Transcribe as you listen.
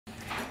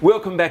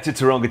Welcome back to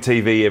Taronga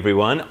TV,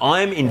 everyone.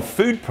 I'm in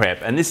food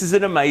prep, and this is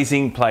an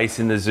amazing place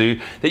in the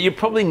zoo that you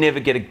probably never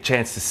get a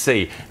chance to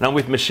see. And I'm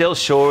with Michelle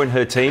Shaw and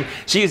her team.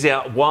 She is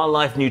our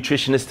wildlife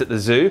nutritionist at the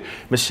zoo.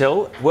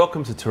 Michelle,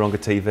 welcome to Taronga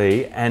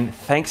TV, and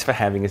thanks for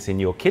having us in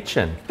your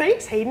kitchen.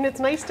 Thanks, Hayden.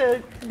 It's nice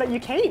that you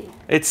came.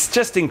 It's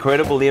just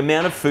incredible, the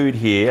amount of food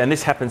here, and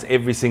this happens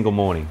every single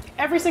morning.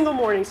 Every single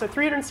morning, so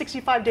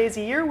 365 days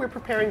a year, we're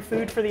preparing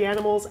food for the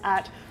animals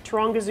at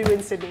Taronga Zoo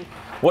in Sydney.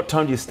 What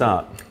time do you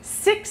start?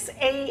 6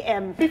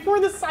 a.m. before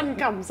the sun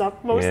comes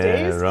up most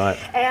days. Right.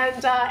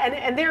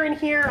 And they're in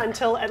here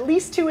until at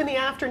least 2 in the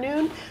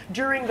afternoon.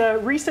 During the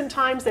recent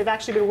times, they've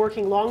actually been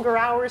working longer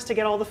hours to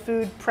get all the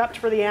food prepped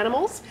for the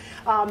animals.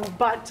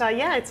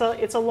 Yeah,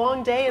 it's a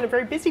long day and a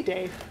very busy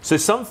day. So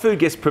some food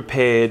gets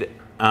prepared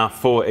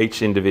for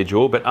each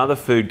individual, but other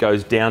food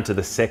goes down to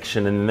the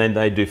section and then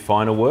they do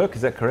final work,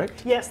 is that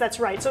correct? Yes, that's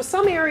right. So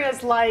some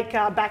areas like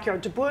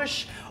Backyard to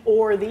Bush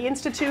or the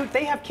Institute,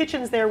 they have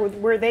kitchens there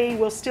where they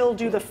will still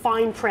do the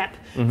fine prep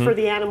for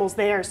the animals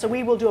there. So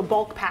we will do a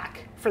bulk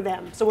pack for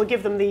them. So we'll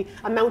give them the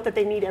amount that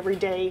they need every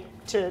day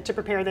to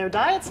prepare their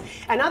diets.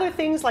 And other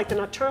things like the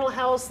nocturnal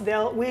house,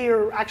 we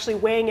are actually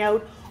weighing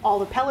out all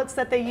the pellets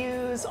that they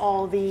use,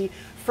 all the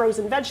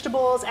frozen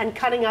vegetables, and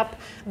cutting up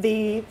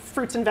the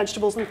fruits and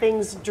vegetables and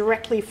things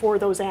directly for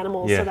those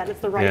animals so that it's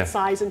the right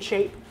size and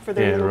shape for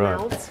their little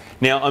mouths.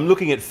 Now I'm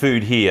looking at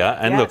food here,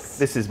 and look,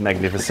 this is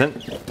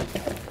magnificent.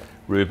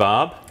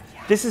 Rhubarb.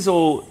 This is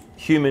all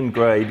human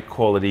grade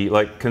quality,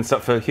 like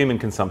for human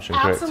consumption,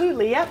 correct?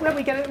 Absolutely, yeah.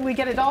 We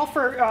get it all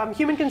for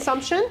human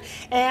consumption,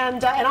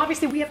 and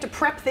obviously we have to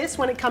prep this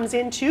when it comes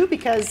in too,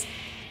 because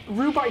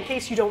rhubarb, in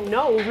case you don't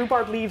know,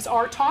 rhubarb leaves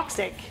are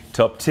toxic.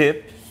 Top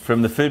tip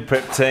from the food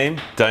prep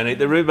team: don't eat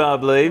the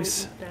rhubarb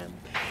leaves.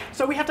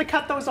 So we have to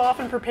cut those off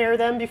and prepare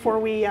them before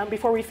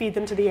we feed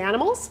them to the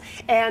animals,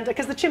 and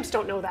because the chimps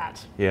don't know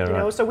that,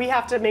 so we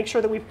have to make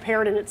sure that we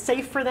prepare it and it's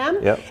safe for them.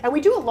 And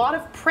we do a lot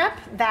of prep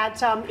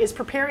that is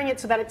preparing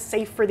it so that it's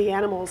safe for the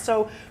animals.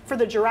 So for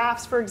the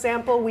giraffes, for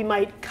example, we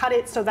might cut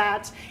it so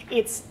that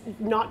it's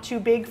not too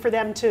big for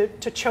them to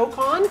choke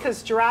on,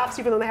 because giraffes,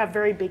 even though they have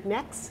very big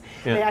necks,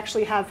 they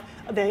actually have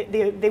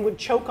they would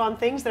choke on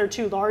things that are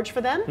too large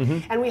for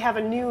them. And we have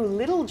a new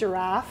little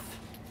giraffe.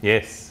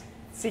 Yes.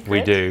 Secret.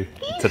 We do.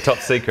 It's a top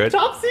secret.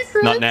 Top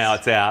secret. Not now,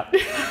 it's out.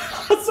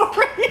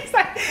 Sorry.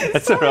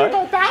 That's Sorry all right.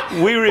 about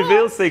that. We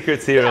reveal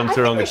secrets here on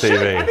Taronga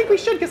TV. I think we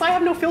should, because I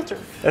have no filter.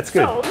 That's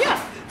good. So,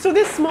 yeah. So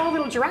this small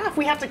little giraffe,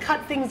 we have to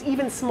cut things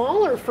even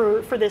smaller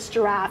for this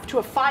giraffe to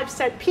a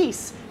 5-cent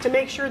piece to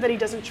make sure that he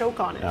doesn't choke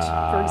on it,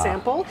 for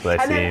example. Bless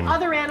and then him.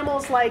 other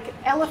animals like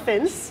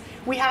elephants,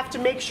 we have to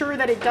make sure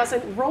that it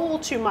doesn't roll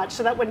too much,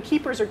 so that when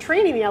keepers are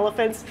training the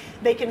elephants,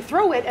 they can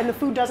throw it and the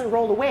food doesn't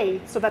roll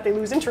away so that they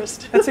lose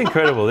interest. That's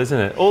incredible, isn't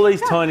it? All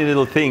these tiny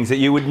little things that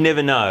you would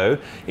never know,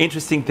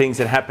 interesting things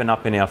that happen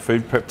up in our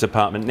food prep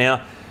department.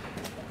 Now,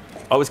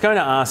 I was going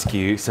to ask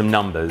you some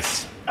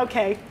numbers.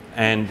 Okay.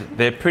 And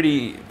they're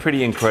pretty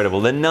incredible.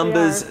 The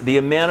numbers, the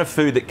amount of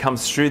food that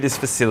comes through this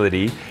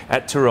facility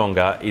at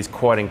Taronga is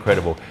quite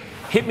incredible.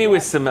 Hit me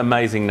with some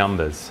amazing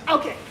numbers.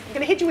 Okay, I'm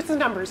gonna hit you with some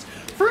numbers.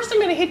 First,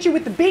 I'm gonna hit you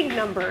with the big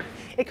number.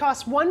 It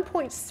costs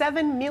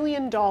 $1.7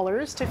 million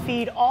to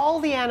feed all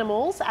the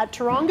animals at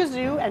Taronga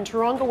Zoo and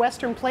Taronga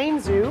Western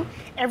Plains Zoo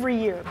every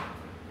year.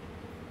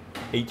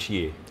 Each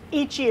year?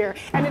 Each year.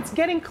 And it's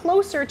getting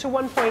closer to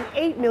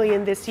 1.8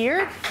 million this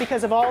year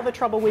because of all the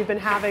trouble we've been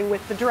having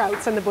with the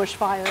droughts and the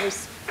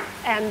bushfires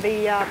and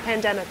the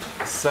pandemic.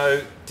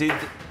 So did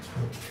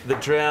the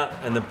drought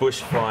and the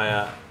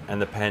bushfire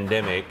and the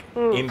pandemic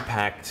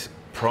impact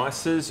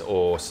prices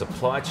or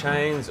supply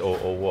chains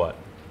or what?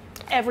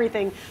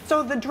 Everything.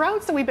 So the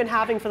droughts that we've been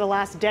having for the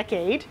last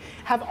decade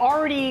were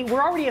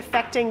already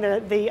affecting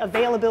the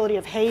availability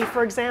of hay,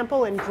 for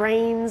example, and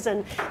grains,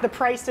 and the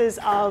prices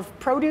of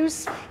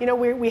produce. You know,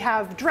 we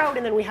have drought,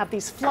 and then we have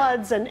these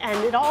floods, and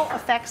it all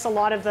affects a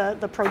lot of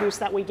the produce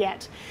that we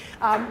get.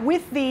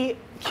 With the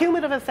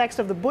cumulative effects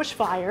of the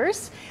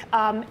bushfires,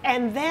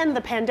 and then the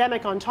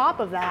pandemic on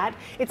top of that,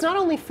 it's not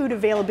only food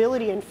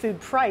availability and food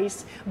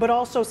price, but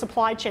also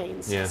supply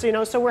chains.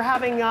 So we're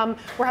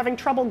having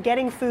trouble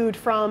getting food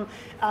from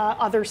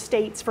other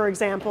states, for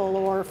example,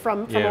 or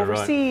from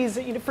overseas.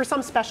 For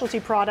some specialty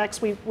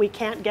products, we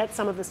can't get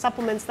some of the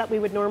supplements that we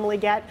would normally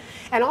get,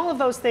 and all of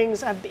those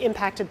things have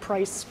impacted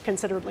price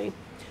considerably.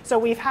 So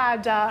we've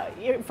had,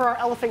 for our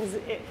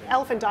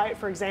elephant diet,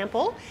 for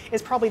example, is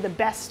probably the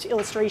best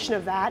illustration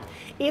of that.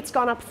 It's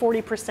gone up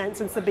 40%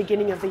 since the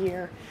beginning of the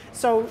year.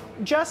 So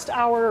just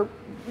our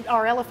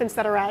elephants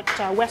that are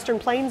at Western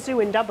Plains Zoo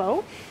in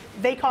Dubbo,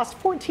 they cost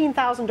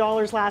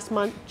 $14,000 last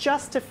month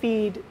just to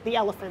feed the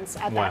elephants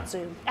at that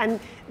zoo. And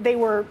they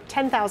were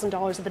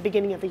 $10,000 at the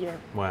beginning of the year.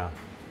 Wow.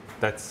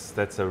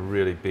 That's a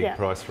really big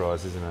price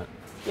rise, isn't it?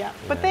 Yeah,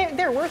 but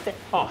they're worth it.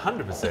 Oh,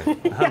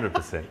 100%,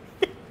 100%.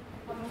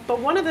 But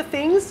one of the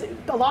things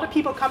a lot of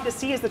people come to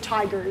see is the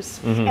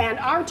tigers. And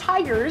our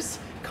tigers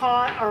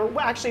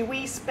actually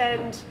we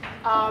spend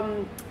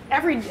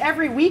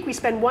every week we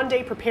spend 1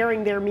 day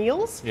preparing their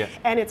meals,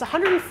 and it's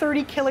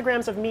 130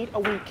 kilograms of meat a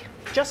week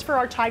just for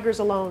our tigers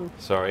alone.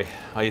 Sorry,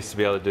 I used to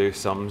be able to do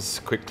sums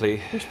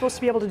quickly. We're supposed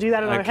to be able to do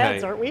that in our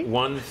heads, aren't we?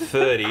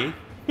 130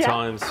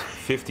 times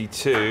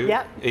 52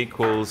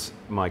 equals,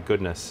 my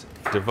goodness,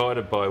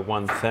 divided by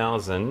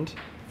 1,000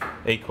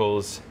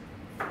 equals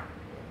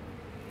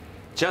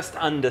just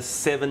under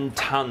 7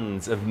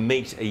 tons of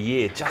meat a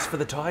year just for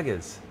the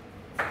tigers.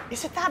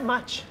 Is it that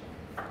much?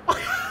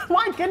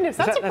 My goodness,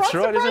 that's right,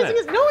 surprising.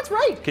 isn't it? No, it's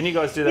right. Can you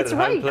guys do that at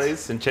home,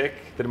 please, and check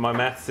that my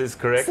maths is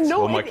correct?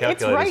 No, or my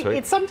calculator's it's right.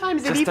 It's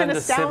sometimes just it even under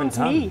astounds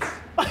 7 me.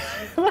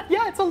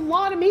 Yeah, it's a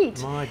lot of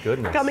meat. My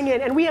goodness. Coming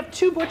in. And we have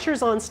 2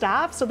 butchers on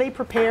staff, so they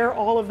prepare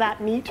all of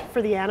that meat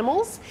for the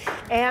animals.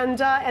 And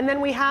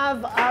then we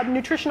have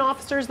nutrition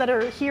officers that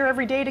are here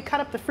every day to cut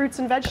up the fruits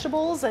and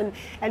vegetables and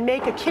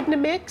make echidna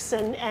mix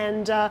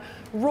and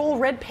roll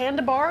red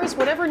panda bars.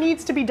 Whatever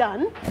needs to be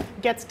done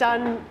gets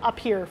done up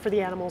here for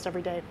the animals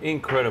every day.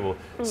 Incredible.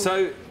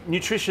 So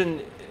nutrition,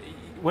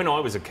 when I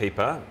was a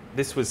keeper,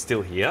 this was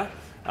still here.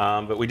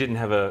 But we didn't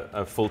have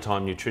a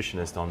full-time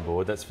nutritionist on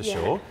board, that's for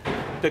sure.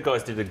 The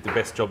guys did the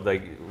best job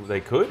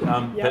they could,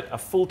 but a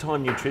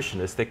full-time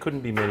nutritionist, there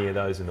couldn't be many of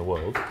those in the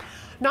world.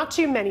 Not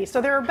too many.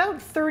 So there are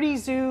about 30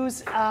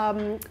 zoos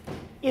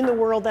in the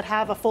world that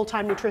have a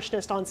full-time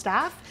nutritionist on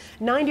staff.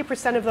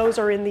 90% of those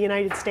are in the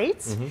United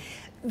States.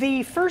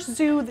 The first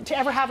zoo to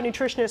ever have a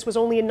nutritionist was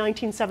only in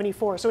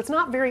 1974, so it's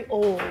not very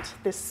old,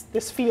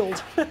 this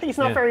field. He's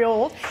not very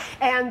old.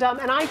 And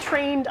I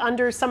trained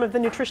under some of the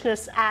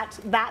nutritionists at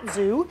that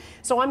zoo,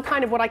 so I'm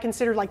kind of what I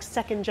consider like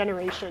second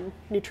generation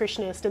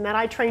nutritionist, and that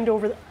I trained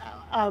over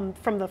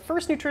from the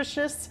first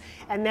nutritionists,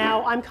 and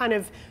now I'm kind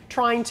of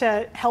trying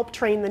to help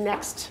train the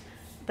next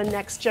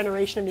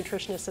generation of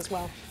nutritionists as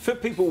well. For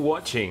people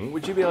watching,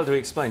 would you be able to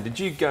explain, did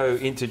you go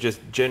into just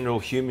general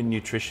human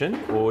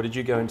nutrition, or did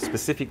you go in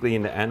specifically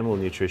into animal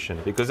nutrition?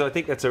 Because I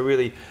think that's a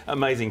really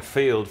amazing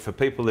field for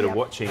people that are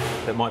watching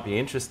that might be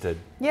interested.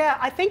 Yeah,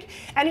 I think,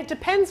 and it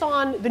depends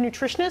on the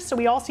nutritionist, so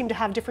we all seem to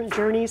have different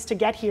journeys to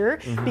get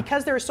here.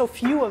 Because there are so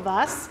few of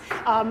us,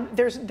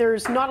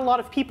 there's not a lot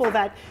of people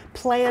that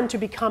plan to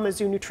become a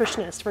zoo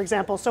nutritionist, for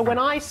example. So when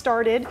I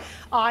started,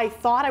 I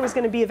thought I was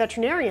going to be a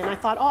veterinarian. I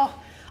thought, oh,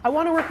 I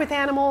want to work with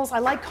animals, I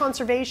like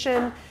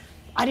conservation.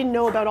 I didn't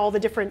know about all the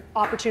different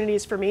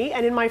opportunities for me.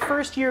 And in my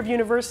first year of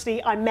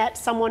university, I met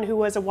someone who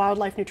was a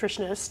wildlife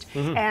nutritionist,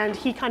 and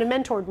he kind of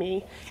mentored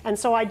me. And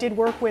so I did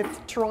work with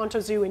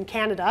Taronga Zoo in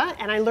Canada,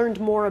 and I learned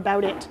more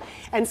about it.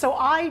 And so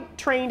I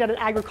trained at an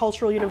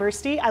agricultural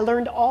university. I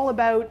learned all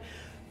about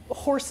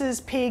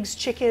horses, pigs,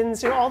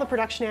 chickens, all the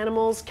production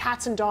animals,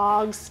 cats and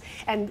dogs,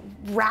 and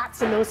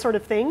rats and those sort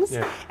of things.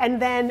 And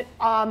then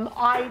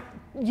I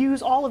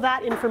use all of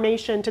that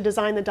information to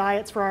design the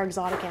diets for our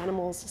exotic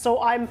animals.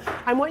 So I'm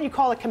what you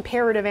call a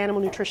comparative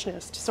animal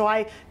nutritionist. So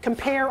I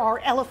compare our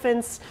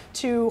elephants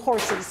to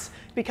horses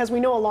because we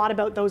know a lot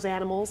about those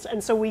animals,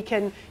 and so we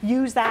can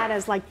use that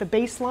as like the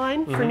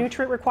baseline for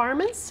nutrient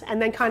requirements,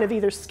 and then kind of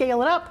either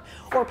scale it up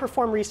or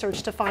perform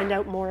research to find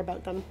out more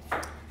about them.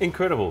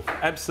 Incredible,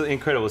 absolutely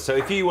incredible. So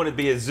if you want to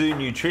be a zoo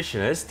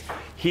nutritionist,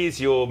 here's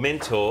your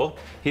mentor,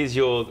 here's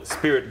your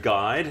spirit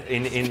guide,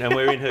 and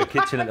we're in her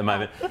kitchen at the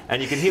moment, and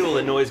you can hear all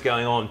the noise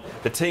going on.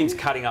 The team's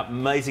cutting up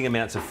amazing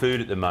amounts of food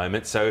at the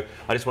moment, so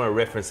I just want to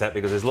reference that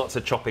because there's lots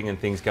of chopping and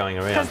things going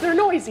around. Because they're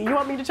noisy. You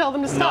want me to tell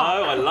them to stop?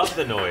 No, I love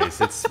the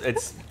noise.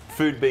 It's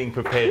food being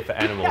prepared for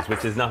animals,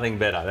 which is nothing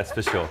better, that's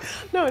for sure.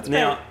 No, it's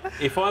Now,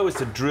 if I was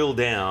to drill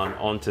down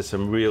onto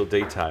some real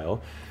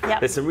detail,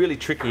 there's some really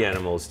tricky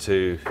animals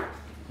to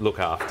look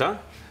after,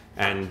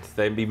 and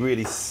they'd be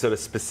really sort of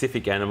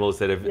specific animals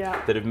that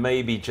have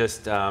maybe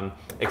just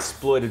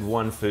exploited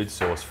one food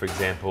source. For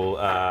example,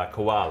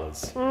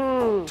 koalas.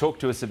 Talk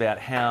to us about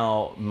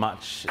how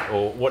much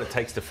or what it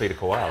takes to feed a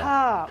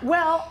koala.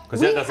 Well, because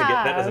that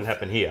doesn't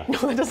happen here. No,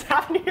 that doesn't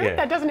happen here. Yeah.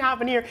 That doesn't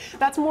happen here.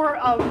 That's more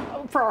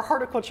for our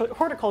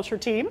horticulture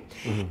team,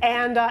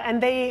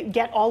 and they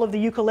get all of the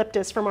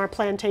eucalyptus from our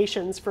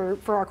plantations for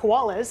our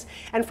koalas.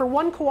 And for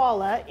one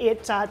koala,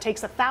 it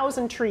takes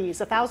 1,000 trees,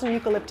 1,000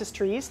 eucalyptus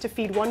trees, to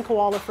feed one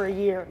koala for a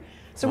year.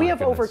 So we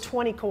have over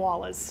 20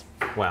 koalas.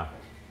 Wow.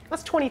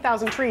 That's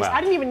 20,000 trees. Wow.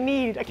 I didn't even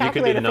need a calculator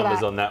You can do the numbers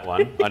for that. on that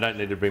one. I don't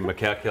need to bring my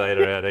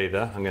calculator out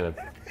either. I'm going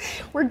to...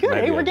 We're good,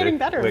 eh? We're getting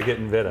better. We're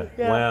getting better.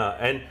 Yeah. Wow.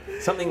 And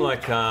something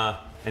like an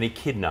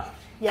echidna.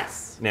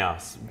 Yes. Now,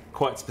 it's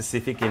quite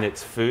specific in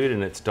its food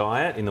and its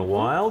diet in the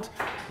wild,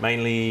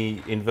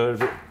 mainly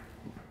invertebrate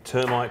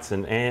termites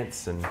and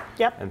ants and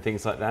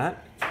things like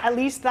that. At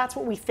least that's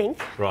what we think.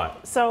 Right.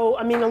 So,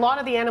 I mean, a lot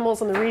of the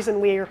animals, and the reason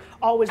we're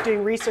always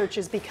doing research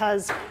is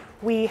because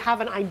we have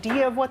an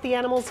idea of what the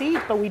animals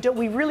eat, but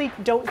we really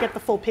don't get the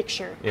full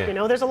picture. Yeah. You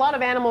know, there's a lot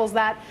of animals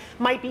that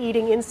might be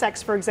eating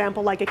insects, for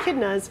example, like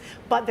echidnas,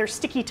 but their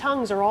sticky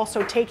tongues are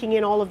also taking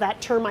in all of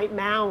that termite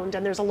mound,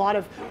 and there's a lot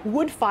of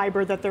wood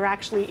fiber that they're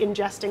actually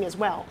ingesting as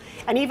well.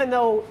 And even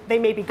though they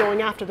may be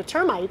going after the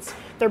termites,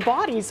 their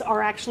bodies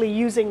are actually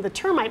using the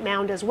termite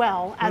mound as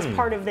well as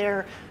part of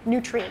their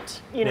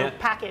nutrient,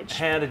 package.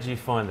 How did you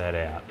find that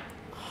out?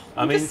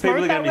 I mean, people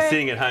are going to be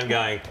sitting at home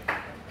going,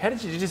 how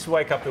did you just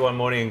wake up one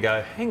morning and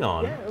go, hang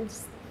on, Yeah,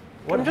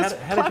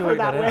 how did you work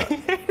that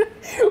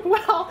out?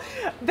 Well,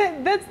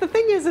 that's the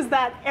thing is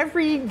that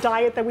every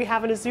diet that we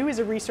have in a zoo is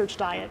a research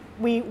diet.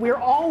 We're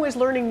always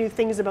learning new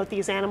things about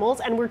these animals,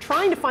 and we're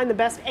trying to find the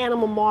best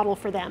animal model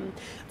for them.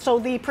 So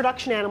the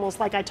production animals,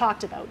 like I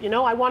talked about,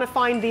 I want to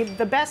find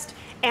the best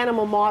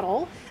animal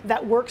model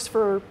that works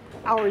for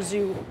our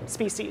zoo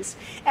species.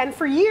 And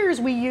for years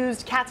we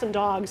used cats and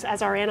dogs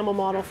as our animal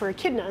model for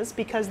echidnas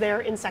because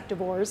they're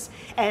insectivores,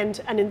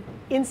 and an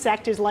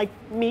insect is like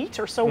meat,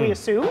 or so we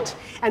assumed.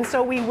 And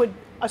so we would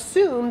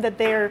assume that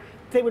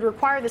they would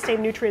require the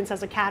same nutrients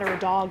as a cat or a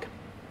dog.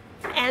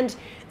 And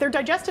their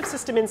digestive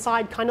system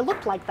inside kind of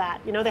looked like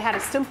that. They had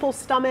a simple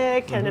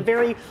stomach and a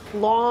very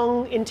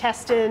long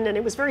intestine, and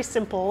it was very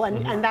simple,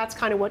 and that's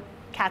kind of what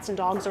cats and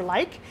dogs are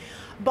like.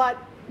 But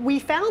we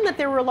found that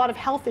there were a lot of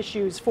health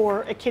issues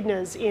for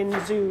echidnas in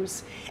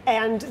zoos,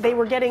 and they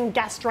were getting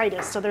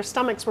gastritis, so their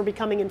stomachs were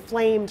becoming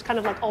inflamed, kind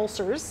of like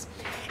ulcers.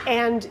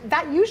 And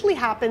that usually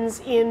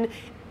happens in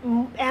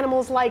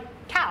animals like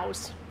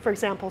cows, for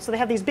example. So they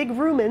have these big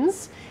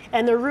rumens,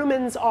 and their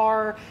rumens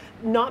are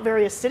not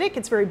very acidic,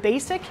 it's very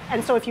basic,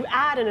 and so if you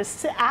add an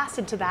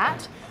acid to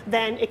that,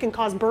 then it can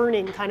cause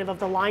burning kind of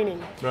the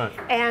lining. Right.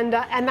 And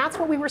that's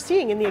what we were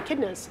seeing in the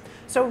echidnas.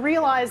 So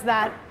realize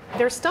that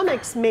their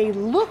stomachs may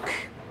look,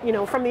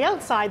 from the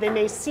outside, they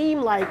may seem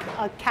like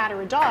a cat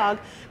or a dog,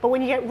 but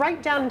when you get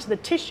right down into the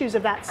tissues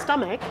of that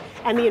stomach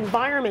and the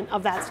environment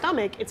of that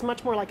stomach, it's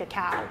much more like a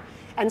cow.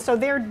 And so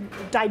they're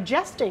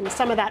digesting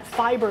some of that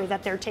fiber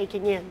that they're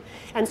taking in.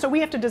 And so we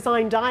have to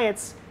design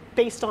diets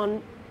based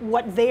on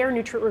what their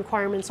nutrient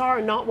requirements are,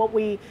 and not what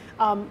we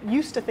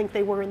used to think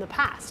they were in the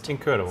past.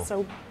 Incredible.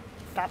 So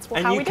that's how we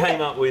And did you it.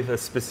 came up with a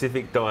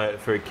specific diet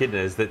for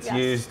echidnas that's Yes.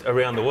 used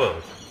around the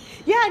world.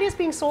 Yeah, it is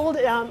being sold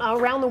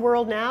around the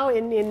world now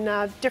in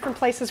different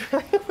places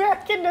where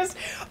echidnas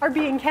are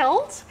being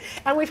held.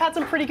 And we've had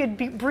some pretty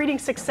good breeding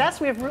success.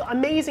 We have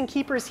amazing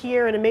keepers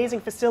here and amazing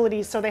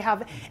facilities, so they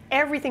have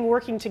everything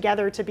working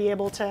together to be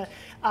able to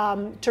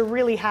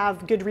really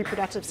have good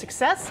reproductive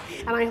success.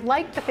 And I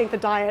like to think the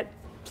diet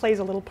plays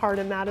a little part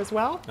in that as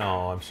well.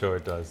 Oh, I'm sure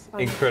it does.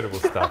 Incredible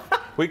stuff.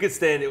 We could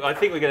stand, I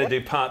think we're going to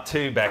do part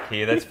 2 back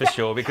here, that's for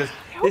sure, because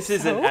this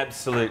is an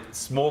absolute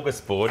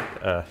smorgasbord,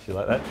 if you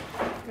like that,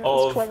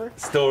 of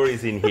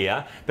stories in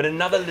here. But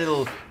another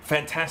little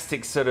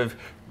fantastic sort of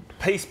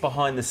piece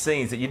behind the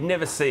scenes that you'd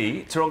never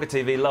see. Taronga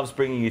TV loves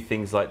bringing you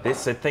things like this,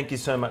 so thank you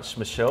so much,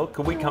 Michelle.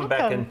 Could we come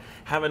back and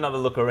have another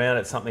look around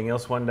at something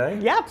else one day?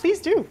 Yeah, please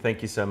do.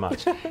 Thank you so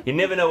much. You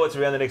never know what's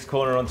around the next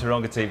corner on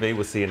Taronga TV.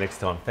 We'll see you next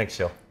time. Thanks,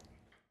 Michelle.